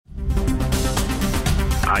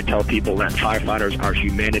I tell people that firefighters are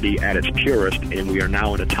humanity at its purest, and we are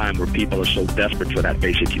now in a time where people are so desperate for that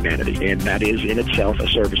basic humanity. And that is in itself a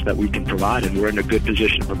service that we can provide, and we're in a good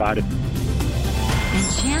position to provide it.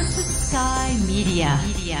 Enchanted Sky Media.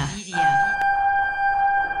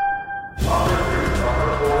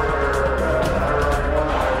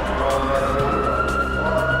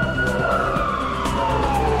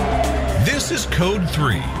 This is Code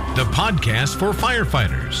 3, the podcast for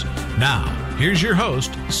firefighters. Now, here's your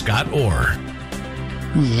host, Scott Orr.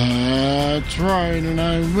 That's right, and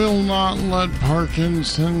I will not let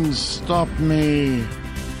Parkinson's stop me.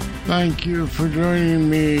 Thank you for joining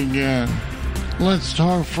me again. Let's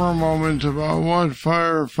talk for a moment about what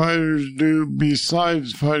firefighters do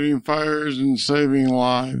besides fighting fires and saving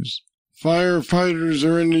lives. Firefighters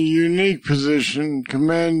are in a unique position,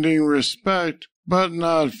 commanding respect, but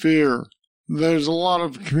not fear. There's a lot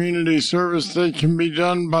of community service that can be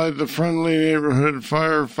done by the friendly neighborhood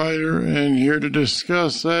firefighter, and here to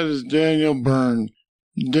discuss that is Daniel Byrne.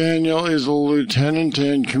 Daniel is a lieutenant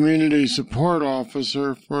and community support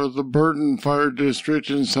officer for the Burton Fire District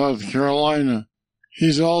in South Carolina.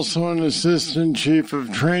 He's also an assistant chief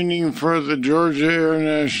of training for the Georgia Air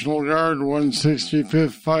National Guard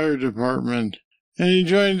 165th Fire Department, and he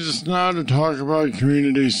joins us now to talk about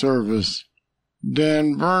community service.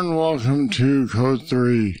 Dan Byrne, welcome to Code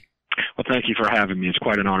 3. Well, thank you for having me. It's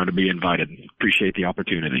quite an honor to be invited. Appreciate the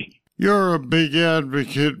opportunity. You're a big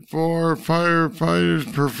advocate for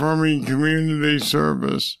firefighters performing community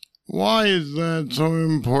service. Why is that so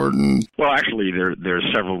important? Well, actually, there's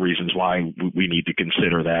several reasons why we need to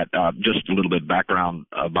consider that. Just a little bit of background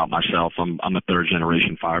about myself. I'm a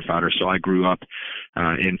third-generation firefighter, so I grew up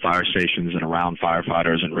in fire stations and around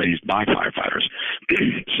firefighters and raised by firefighters.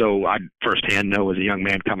 So I firsthand know as a young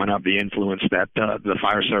man coming up the influence that the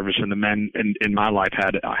fire service and the men in my life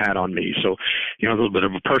had on me. So, a little bit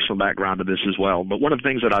of a personal background to this as well. But one of the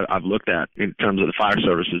things that I've looked at in terms of the fire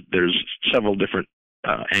service is there's several different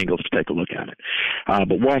angles to take a look at it.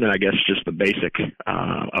 But one, and I guess just the basic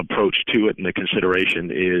approach to it and the consideration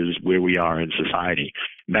is where we are in society.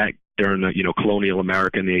 Back during the colonial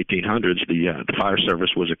America in the 1800s, the fire service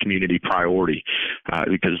was a community priority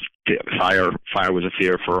because fire was a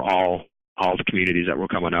fear for all the communities that were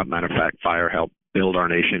coming up. Matter of fact, fire helped build our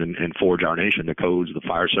nation and forge our nation. The codes, the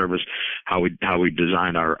fire service, how we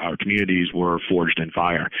design our communities were forged in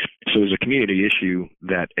fire. So it was a community issue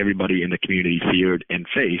that everybody in the community feared and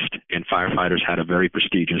faced, and firefighters had a very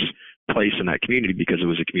prestigious place in that community because it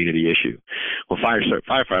was a community issue. Well,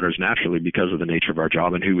 firefighters, naturally, because of the nature of our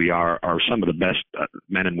job and who we are some of the best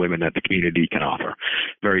men and women that the community can offer.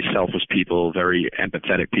 Very selfless people, very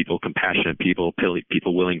empathetic people, compassionate people,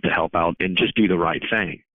 people willing to help out and just do the right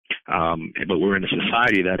thing. But we're in a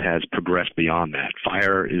society that has progressed beyond that.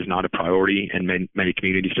 Fire is not a priority in many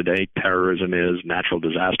communities today. Terrorism is, natural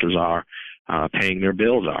disasters are, paying their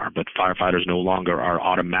bills are. But firefighters no longer are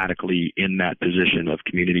automatically in that position of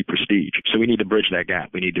community prestige. So we need to bridge that gap.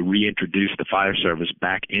 We need to reintroduce the fire service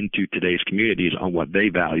back into today's communities on what they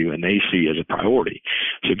value and they see as a priority.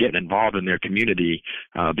 So getting involved in their community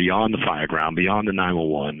beyond the fire ground, beyond the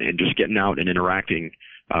 911, and just getting out and interacting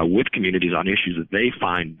with communities on issues that they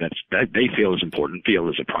find that they feel is important, feel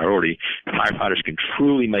is a priority. Firefighters can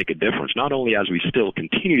truly make a difference, not only as we still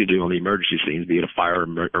continue to do on the emergency scenes, be it a fire,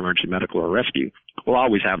 emergency medical, or rescue. We'll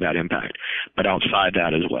always have that impact, but outside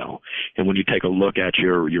that as well. And when you take a look at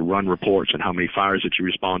your run reports and how many fires that you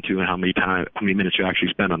respond to and how many minutes you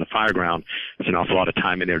actually spend on the fire ground, there's an awful lot of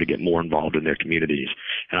time in there to get more involved in their communities.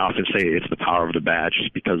 And I often say it's the power of the badge.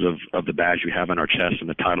 Just because of the badge we have on our chest and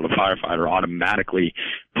the title of firefighter automatically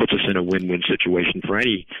puts us in a win-win situation for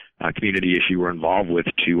any community issue we're involved with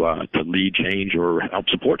to lead change or help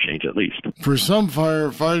support change at least. For some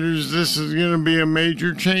firefighters, this is going to be a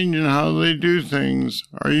major change in how they do things.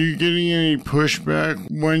 Are you getting any pushback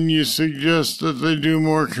when you suggest that they do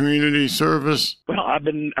more community service? Well, I've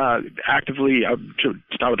been actively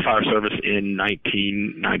started with fire service in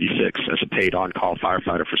 1996 as a paid on-call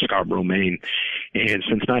firefighter for Scarborough, Maine. And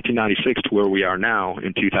since 1996 to where we are now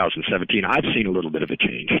in 2017, I've seen a little bit of a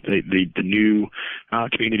change. The new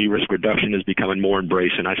community risk reduction is becoming more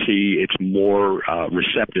embraced, and I see it's more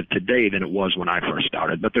receptive today than it was when I first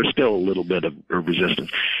started. But there's still a little bit of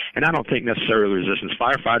resistance. And I don't think necessarily resistance.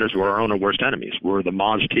 Firefighters are our own worst enemies. We're the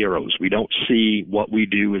modest heroes. We don't see what we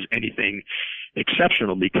do as anything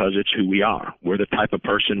exceptional because it's who we are. We're the type of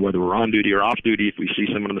person, whether we're on duty or off duty, if we see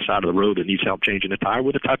someone on the side of the road that needs help changing a tire,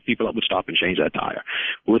 we're the type of people that would stop and change that tire.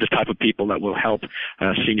 We're the type of people that will help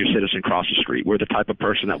a senior citizen cross the street. We're the type of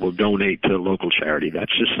person that will donate to a local charity.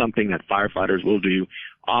 That's just something that firefighters will do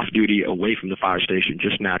off duty, away from the fire station,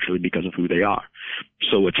 just naturally because of who they are.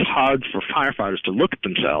 So it's hard for firefighters to look at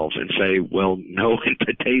themselves and say, well, no, in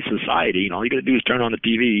today's society, all you got to do is turn on the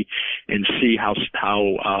TV and see how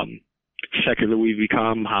secular we've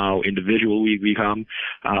become, how individual we've become.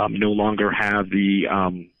 No longer have the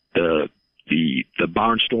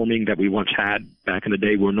barnstorming that we once had back in the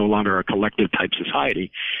day. We're no longer a collective type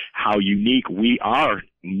society. How unique we are,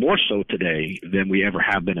 more so today than we ever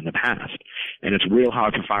have been in the past. And it's real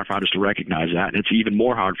hard for firefighters to recognize that, and it's even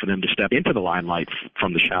more hard for them to step into the limelight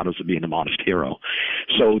from the shadows of being the modest hero.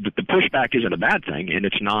 So the pushback isn't a bad thing, and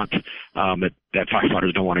it's not that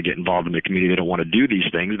firefighters don't want to get involved in the community. They don't want to do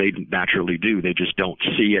these things. They naturally do. They just don't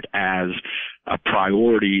see it as a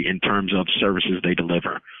priority in terms of services they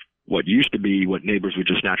deliver. What used to be what neighbors would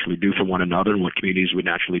just naturally do for one another and what communities would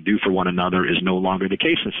naturally do for one another is no longer the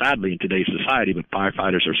case, and sadly in today's society, but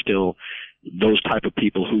firefighters are still those type of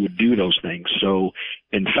people who would do those things. So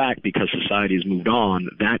in fact, because society has moved on,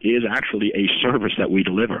 that is actually a service that we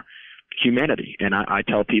deliver. Humanity. And I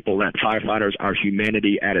tell people that firefighters are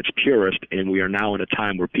humanity at its purest, and we are now in a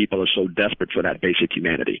time where people are so desperate for that basic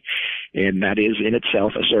humanity. And that is in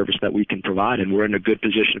itself a service that we can provide, and we're in a good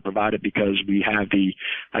position to provide it because we have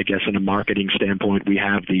I guess in a marketing standpoint, we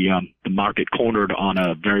have the market cornered on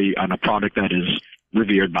a product that is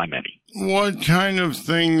revered by many. What kind of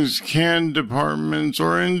things can departments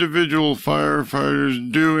or individual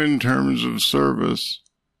firefighters do in terms of service?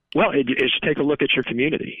 Well, it's take a look at your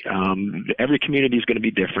community. Every community is going to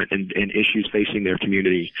be different, and issues facing their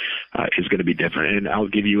community is going to be different. And I'll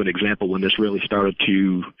give you an example when this really started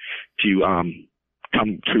to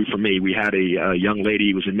come true for me. We had a young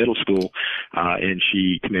lady who was in middle school, and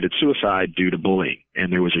she committed suicide due to bullying.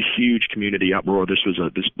 And there was a huge community uproar. This was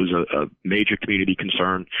a major community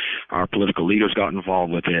concern. Our political leaders got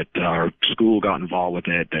involved with it. Our school got involved with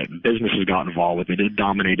it. Businesses got involved with it. It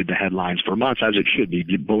dominated the headlines for months, as it should be.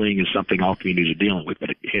 Bullying is something all communities are dealing with,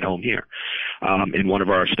 but it hit home here. And one of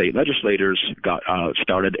our state legislators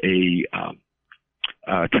started a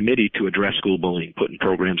committee to address school bullying, putting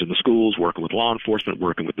programs in the schools, working with law enforcement,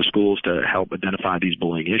 working with the schools to help identify these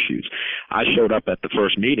bullying issues. I showed up at the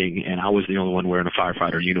first meeting, and I was the only one wearing a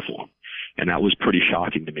firefighter uniform. And that was pretty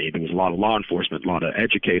shocking to me. There was a lot of law enforcement, a lot of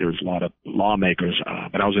educators, a lot of lawmakers,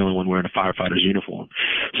 but I was the only one wearing a firefighter's uniform.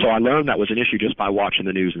 So I learned that was an issue just by watching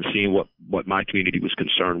the news and seeing what my community was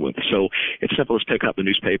concerned with. So it's simple as picking up the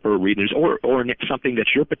newspaper, reading news, or something that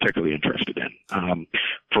you're particularly interested in.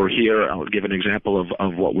 For here, I'll give an example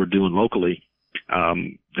of what we're doing locally.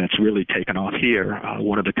 That's really taken off here.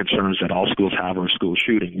 One of the concerns that all schools have are school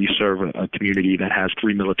shooting. We serve a community that has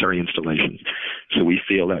 3 military installations, so we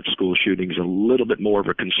feel that school shooting is a little bit more of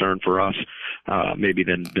a concern for us, maybe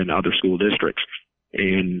than other school districts.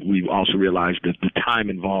 And we also realized that the time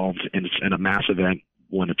involved in a mass event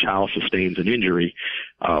when a child sustains an injury,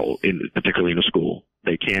 particularly in a school,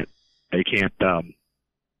 they can't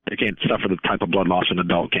suffer the type of blood loss an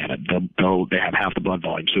adult can. They have half the blood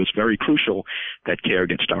volume. So it's very crucial that care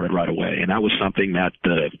gets started right away. And that was something that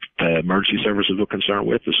the emergency services were concerned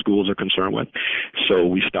with, the schools are concerned with. So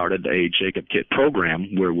we started a Jacob Kit program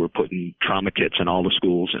where we're putting trauma kits in all the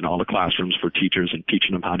schools and all the classrooms for teachers and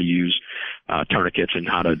teaching them how to use tourniquets and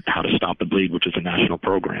how to stop the bleed, which is a national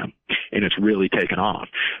program. And it's really taken off.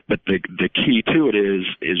 But the key to it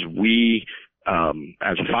is we,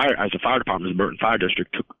 as a fire department, the Burton Fire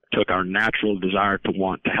District took our natural desire to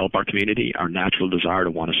want to help our community, our natural desire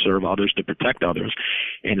to want to serve others, to protect others,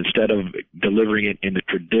 and instead of delivering it in the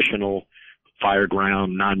traditional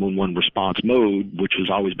fireground 911 response mode, which has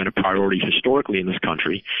always been a priority historically in this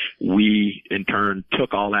country, we in turn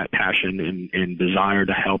took all that passion and desire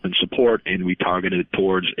to help and support, and we targeted it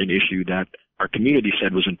towards an issue that our community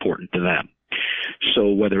said was important to them. So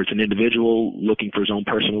whether it's an individual looking for his own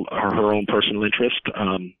personal or her own personal interest,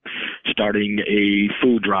 starting a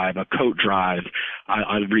food drive, a coat drive,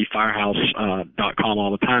 I read firehouse.com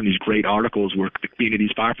all the time, these great articles where the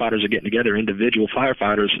community's firefighters are getting together, individual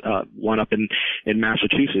firefighters, one up in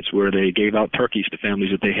Massachusetts where they gave out turkeys to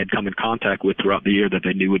families that they had come in contact with throughout the year that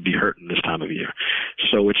they knew would be hurting this time of year.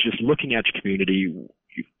 So it's just looking at your community.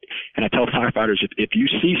 And I tell firefighters, if you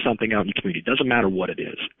see something out in your community, it doesn't matter what it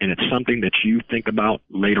is, and it's something that you think about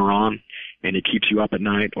later on, and it keeps you up at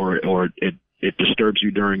night, or it disturbs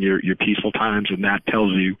you during your peaceful times, and that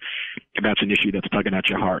tells you that's an issue that's tugging at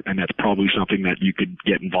your heart, and that's probably something that you could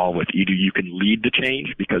get involved with. Either you can lead the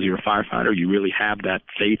change because you're a firefighter, you really have that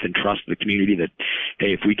faith and trust in the community that,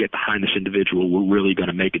 hey, if we get behind this individual, we're really going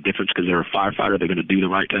to make a difference because they're a firefighter, they're going to do the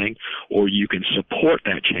right thing, or you can support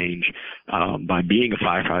that change by being a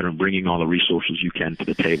firefighter and bringing all the resources you can to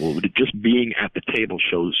the table. But just being at the table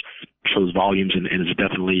shows volumes and is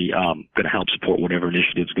definitely going to help support whatever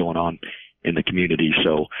initiative's going on in the community.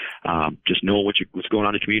 So just know what's going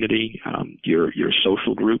on in the community, your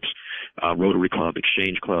social groups, Rotary Club,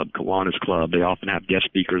 Exchange Club, Kiwanis Club. They often have guest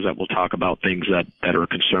speakers that will talk about things that are a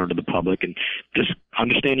concern to the public, and just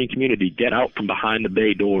understanding community. Get out from behind the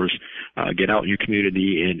bay doors, get out in your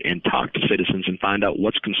community and talk to citizens and find out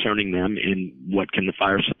what's concerning them and what can the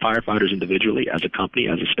firefighters individually, as a company,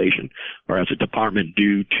 as a station, or as a department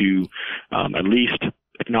do to at least,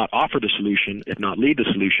 if not offer the solution, if not lead the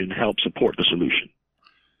solution, help support the solution.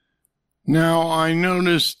 Now, I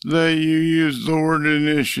noticed that you used the word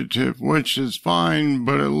initiative, which is fine,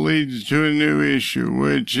 but it leads to a new issue,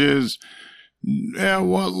 which is, at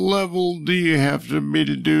what level do you have to be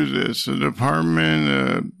to do this? A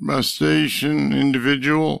department, a station,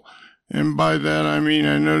 individual? And by that, I mean,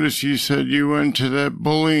 I noticed you said you went to that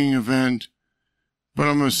bullying event, but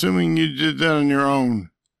I'm assuming you did that on your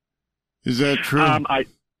own. Is that true?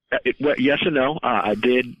 Yes and no. I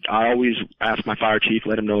did. I always ask my fire chief,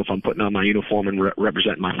 let him know if I'm putting on my uniform and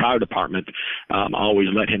representing my fire department. I always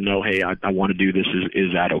let him know, hey, I want to do this.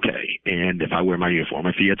 Is that okay? And if I wear my uniform,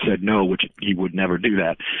 if he had said no, which he would never do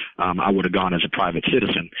that, I would have gone as a private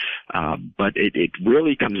citizen. But it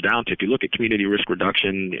really comes down to, if you look at community risk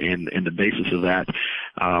reduction and the basis of that,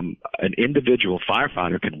 an individual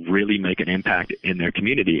firefighter can really make an impact in their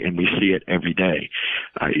community, and we see it every day.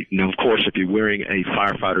 Of course, if you're wearing a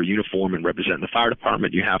firefighter uniform and representing the fire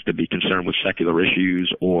department, you have to be concerned with secular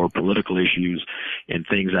issues or political issues and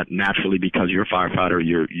things that naturally, because you're a firefighter,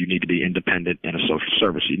 you need to be independent in a social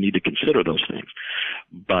service. You need to consider those things.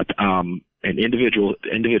 But an individual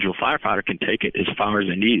firefighter can take it as far as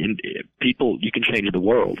they need. And people, you can change the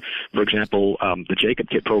world. For example, the Jacob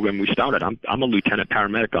Kit program we started, I'm a lieutenant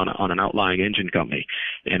paramedic on an outlying engine company,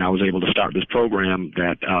 and I was able to start this program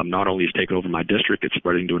that not only has taken over my district, it's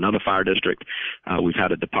spreading to another fire district. We've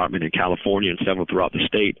had a department in California and several throughout the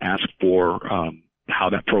state ask for how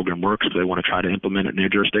that program works. They want to try to implement it in their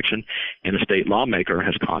jurisdiction, and a state lawmaker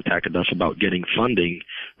has contacted us about getting funding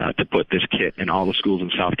to put this kit in all the schools in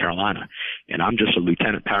South Carolina. And I'm just a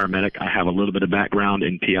lieutenant paramedic. I have a little bit of background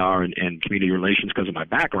in PR and community relations because of my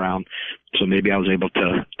background, so maybe I was able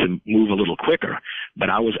to move a little quicker. But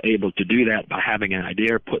I was able to do that by having an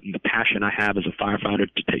idea, putting the passion I have as a firefighter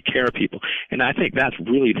to take care of people. And I think that's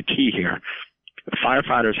really the key here.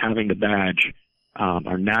 Firefighters having the badge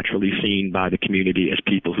are naturally seen by the community as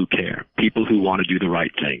people who care, people who want to do the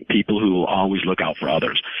right thing, people who will always look out for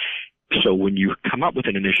others. So when you come up with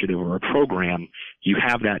an initiative or a program, you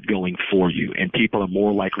have that going for you, and people are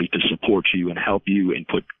more likely to support you and help you and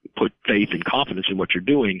put faith and confidence in what you're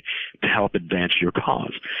doing to help advance your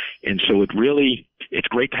cause. And so it's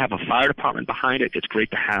great to have a fire department behind it. It's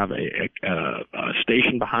great to have a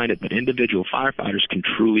station behind it, but individual firefighters can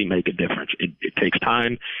truly make a difference. It takes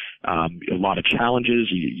time, a lot of challenges.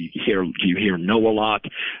 You hear no a lot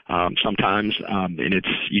sometimes, and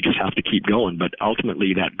you just have to keep going. But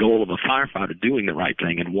ultimately, that goal of a firefighter doing the right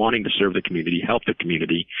thing and wanting to serve the community, help the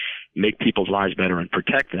community, make people's lives better, and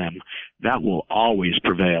protect them, that will always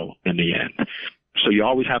prevail in the end. So you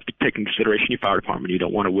always have to take into consideration your fire department. You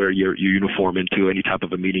don't want to wear your uniform into any type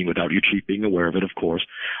of a meeting without your chief being aware of it, of course.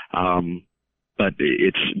 But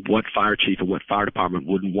it's what fire chief or what fire department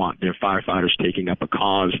wouldn't want their firefighters taking up a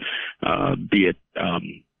cause, be it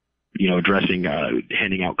addressing,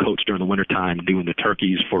 handing out coats during the wintertime, doing the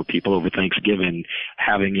turkeys for people over Thanksgiving,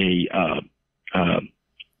 having a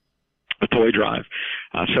toy drive.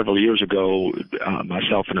 Several years ago,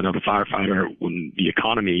 myself and another firefighter, when the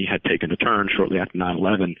economy had taken a turn shortly after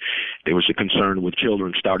 9/11, there was a concern with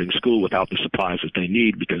children starting school without the supplies that they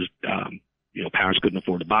need because parents couldn't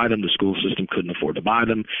afford to buy them, the school system couldn't afford to buy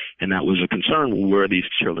them, and that was a concern. Well, where are these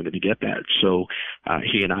children going to get that? So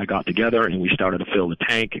he and I got together and we started to fill the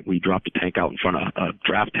tank. We dropped the tank out in front of a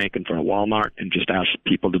draft tank in front of Walmart and just asked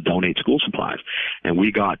people to donate school supplies. And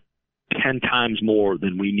we got 10 times more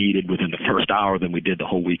than we needed within the first hour than we did the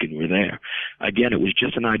whole weekend we were there. Again, it was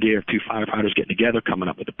just an idea of two firefighters getting together, coming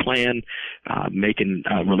up with a plan, making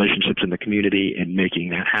relationships in the community and making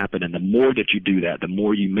that happen. And the more that you do that, the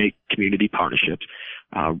more you make community partnerships,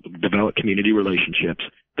 develop community relationships,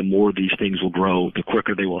 the more these things will grow, the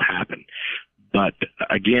quicker they will happen. But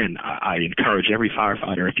again, I encourage every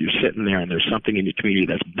firefighter, if you're sitting there and there's something in your community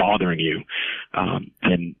that's bothering you,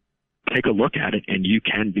 then take a look at it, and you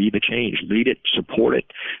can be the change. Lead it, support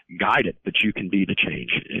it, guide it, but you can be the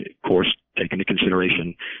change. Of course, take into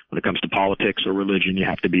consideration when it comes to politics or religion, you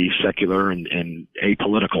have to be secular and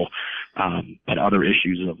apolitical. But other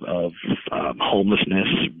issues of homelessness,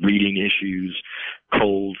 reading issues,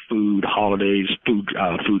 cold, food, holidays, food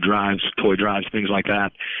drives, toy drives, things like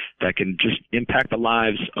that, that can just impact the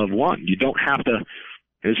lives of one. You don't have to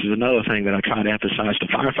This is another thing that I try to emphasize to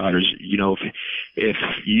firefighters. You know, if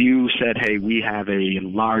you said, hey, we have a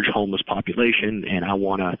large homeless population and I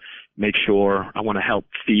want to help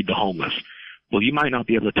feed the homeless. Well, you might not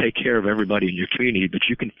be able to take care of everybody in your community, but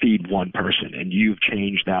you can feed one person, and you've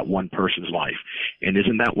changed that one person's life. And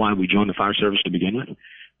isn't that why we joined the fire service to begin with?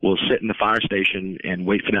 We'll sit in the fire station and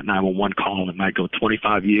wait for that 911 call, and it might go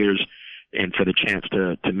 25 years and for the chance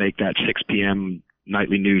to make that 6 p.m.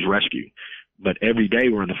 nightly news rescue. But every day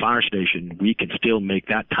we're in the fire station, we can still make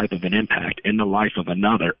that type of an impact in the life of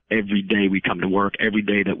another. Every day we come to work, every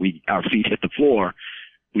day that our feet hit the floor,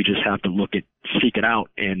 we just have to seek it out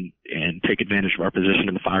and take advantage of our position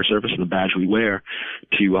in the fire service and the badge we wear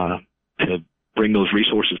to bring those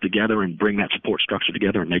resources together and bring that support structure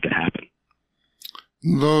together and make it happen.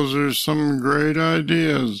 Those are some great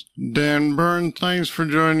ideas. Dan Byrne, thanks for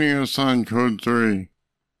joining us on Code 3.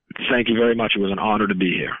 Thank you very much. It was an honor to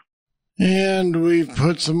be here. And we've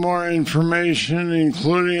put some more information,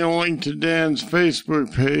 including a link to Dan's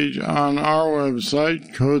Facebook page, on our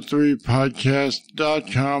website,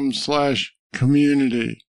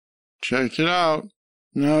 code3podcast.com/community. Check it out.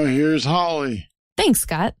 Now here's Holly. Thanks,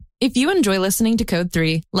 Scott. If you enjoy listening to Code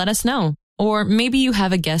 3, let us know. Or maybe you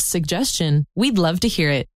have a guest suggestion. We'd love to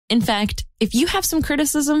hear it. In fact, if you have some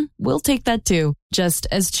criticism, we'll take that too. Just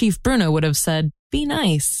as Chief Bruno would have said, be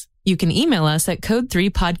nice. You can email us at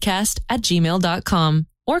code3podcast@gmail.com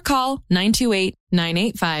or call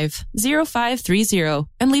 928-985-0530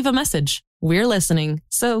 and leave a message. We're listening,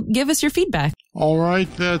 so give us your feedback. All right,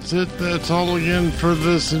 that's it. That's all again for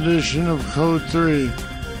this edition of Code 3.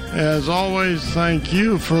 As always, thank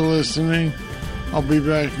you for listening. I'll be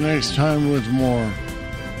back next time with more.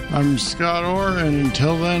 I'm Scott Orr, and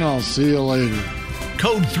until then, I'll see you later.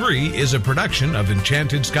 Code 3 is a production of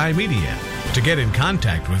Enchanted Sky Media. To get in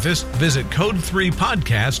contact with us, visit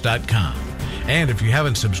code3podcast.com. And if you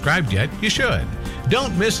haven't subscribed yet, you should.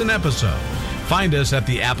 Don't miss an episode. Find us at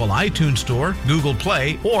the Apple iTunes Store, Google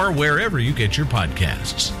Play, or wherever you get your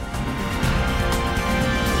podcasts.